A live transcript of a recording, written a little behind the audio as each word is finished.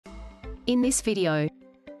In this video,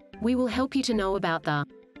 we will help you to know about the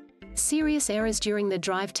serious errors during the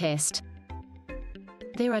drive test.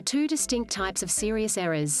 There are two distinct types of serious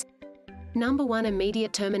errors. Number 1,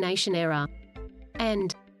 immediate termination error,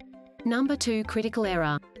 and number 2, critical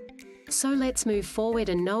error. So let's move forward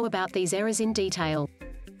and know about these errors in detail.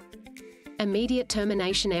 Immediate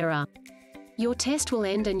termination error. Your test will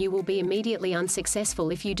end and you will be immediately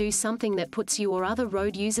unsuccessful if you do something that puts you or other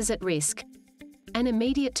road users at risk. An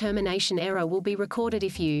immediate termination error will be recorded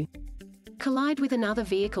if you collide with another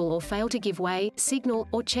vehicle or fail to give way, signal,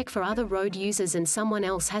 or check for other road users and someone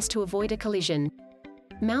else has to avoid a collision.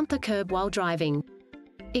 Mount the curb while driving.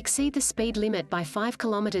 Exceed the speed limit by 5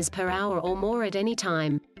 km/h or more at any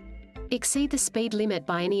time. Exceed the speed limit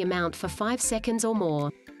by any amount for 5 seconds or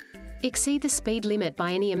more. Exceed the speed limit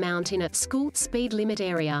by any amount in a school speed limit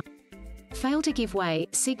area. Fail to give way,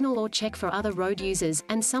 signal or check for other road users,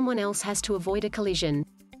 and someone else has to avoid a collision.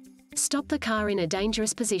 Stop the car in a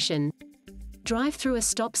dangerous position. Drive through a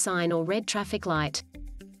stop sign or red traffic light.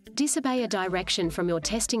 Disobey a direction from your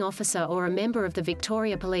testing officer or a member of the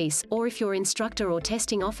Victoria Police, or if your instructor or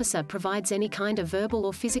testing officer provides any kind of verbal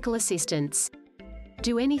or physical assistance.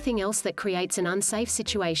 Do anything else that creates an unsafe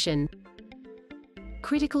situation.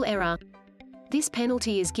 Critical error. This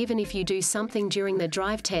penalty is given if you do something during the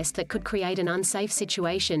drive test that could create an unsafe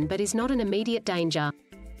situation but is not an immediate danger.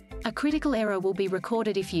 A critical error will be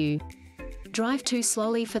recorded if you drive too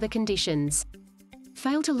slowly for the conditions.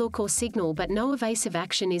 Fail to look or signal but no evasive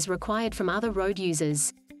action is required from other road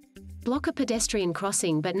users. Block a pedestrian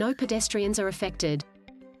crossing but no pedestrians are affected.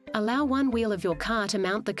 Allow one wheel of your car to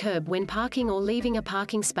mount the curb when parking or leaving a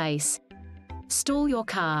parking space. Stall your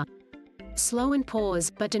car. Slow and pause,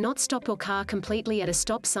 but do not stop your car completely at a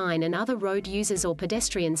stop sign and other road users or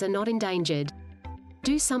pedestrians are not endangered.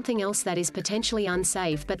 Do something else that is potentially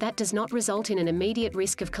unsafe but that does not result in an immediate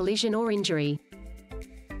risk of collision or injury.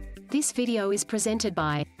 This video is presented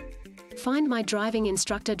by Find My Driving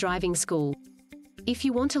Instructor Driving School. If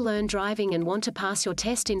you want to learn driving and want to pass your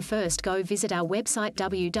test in first, go visit our website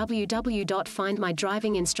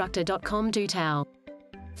www.findmydrivinginstructor.com.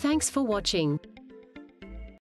 Thanks for watching.